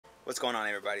What's going on,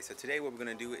 everybody? So today what we're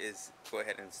going to do is go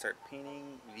ahead and start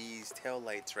painting these tail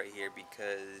lights right here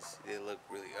because they look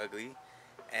really ugly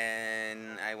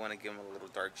and I want to give them a little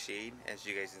dark shade, as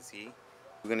you guys can see.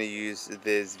 We're going to use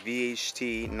this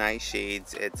VHT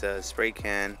Nite-Shades. It's a spray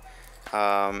can,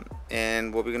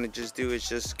 and what we're going to just do is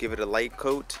just give it a light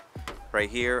coat right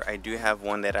here. I do have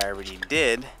one that I already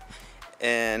did,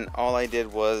 and all I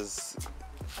did was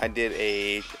I did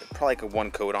probably like a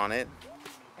one coat on it,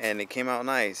 and it came out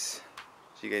nice,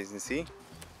 as you guys can see.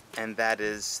 And that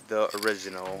is the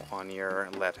original on your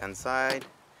left hand side.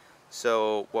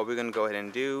 So what we're gonna go ahead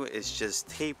and do is just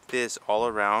tape this all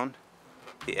around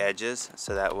the edges,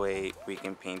 so that way we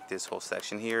can paint this whole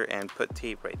section here, and put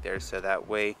tape right there so that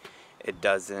way it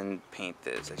doesn't paint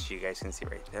this, as you guys can see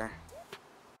right there.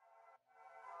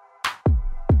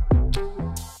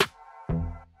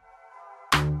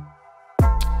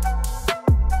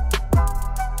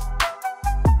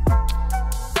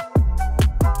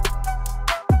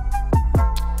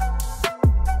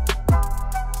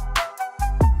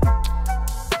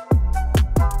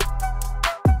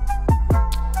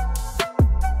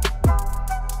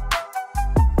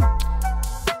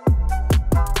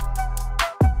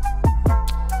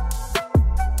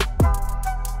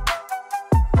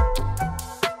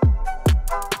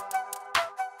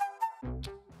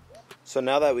 So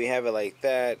now that we have it like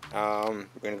that, we're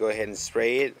going to go ahead and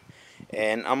spray it.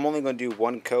 And I'm only going to do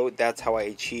one coat. That's how I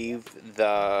achieve the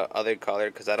other color,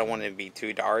 because I don't want it to be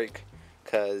too dark.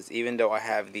 Because even though I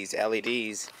have these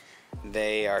LEDs,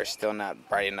 they are still not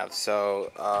bright enough.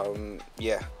 So,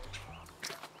 yeah.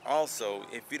 Also,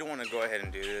 if you don't want to go ahead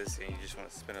and do this and you just want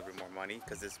to spend a bit more money,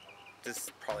 because this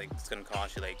probably is going to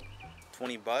cost you like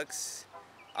 20 bucks.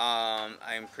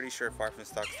 I'm pretty sure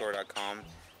farfromstockstore.com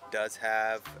does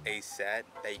have a set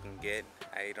that you can get.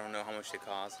 I don't know how much it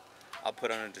costs. I'll put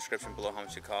on the description below how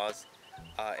much it costs.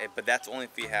 But that's only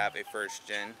if you have a first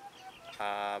gen.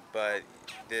 But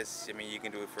this, I mean, you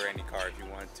can do it for any car if you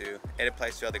want to. It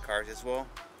applies to other cars as well.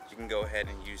 You can go ahead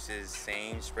and use this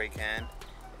same spray can,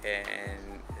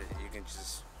 and you can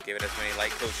just give it as many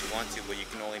light coats you want to, but you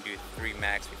can only do 3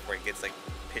 max before it gets like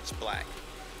pitch black.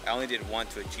 I only did 1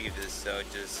 to achieve this, so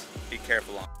just be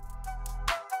careful on.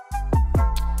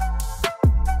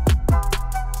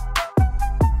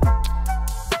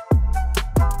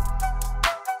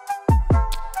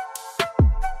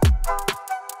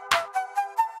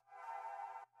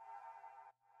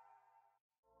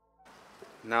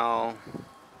 Now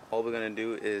all we're gonna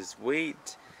do is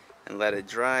wait and let it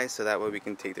dry, so that way we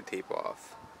can take the tape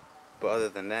off. But other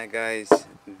than that, guys,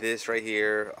 this right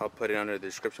here, I'll put it under the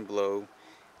description below.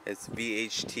 It's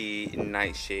VHT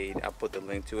Nite-Shade. I'll put the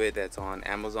link to it. That's on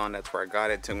Amazon. That's where I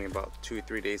got it. It took me about 2 or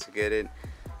 3 days to get it.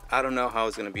 I don't know how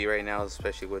it's gonna be right now,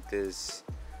 especially with this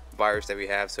virus that we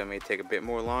have, so it may take a bit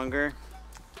more longer.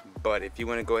 But if you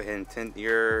want to go ahead and tint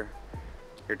your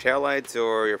tail lights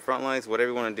or your front lights, whatever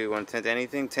you want to do, want to tint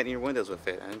anything, tint your windows with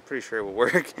it. I'm pretty sure it will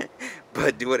work.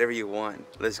 But do whatever you want.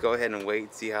 Let's go ahead and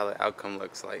wait, see how the outcome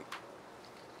looks like.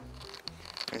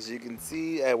 As you can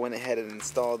see, I went ahead and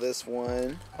installed this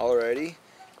one already,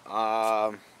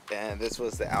 and this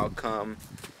was the outcome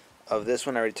of this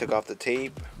one. I already took off the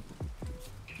tape,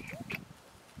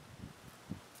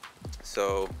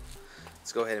 so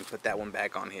let's go ahead and put that one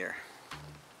back on here.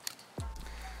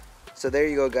 So there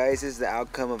you go, guys. This is the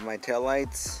outcome of my tail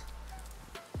lights.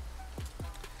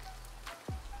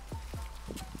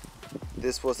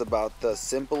 This was about the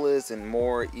simplest and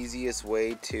more easiest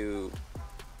way to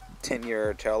tint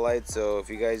your tail lights. So if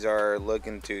you guys are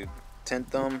looking to tint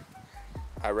them,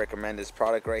 I recommend this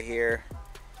product right here.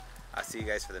 I'll see you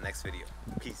guys for the next video.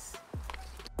 Peace.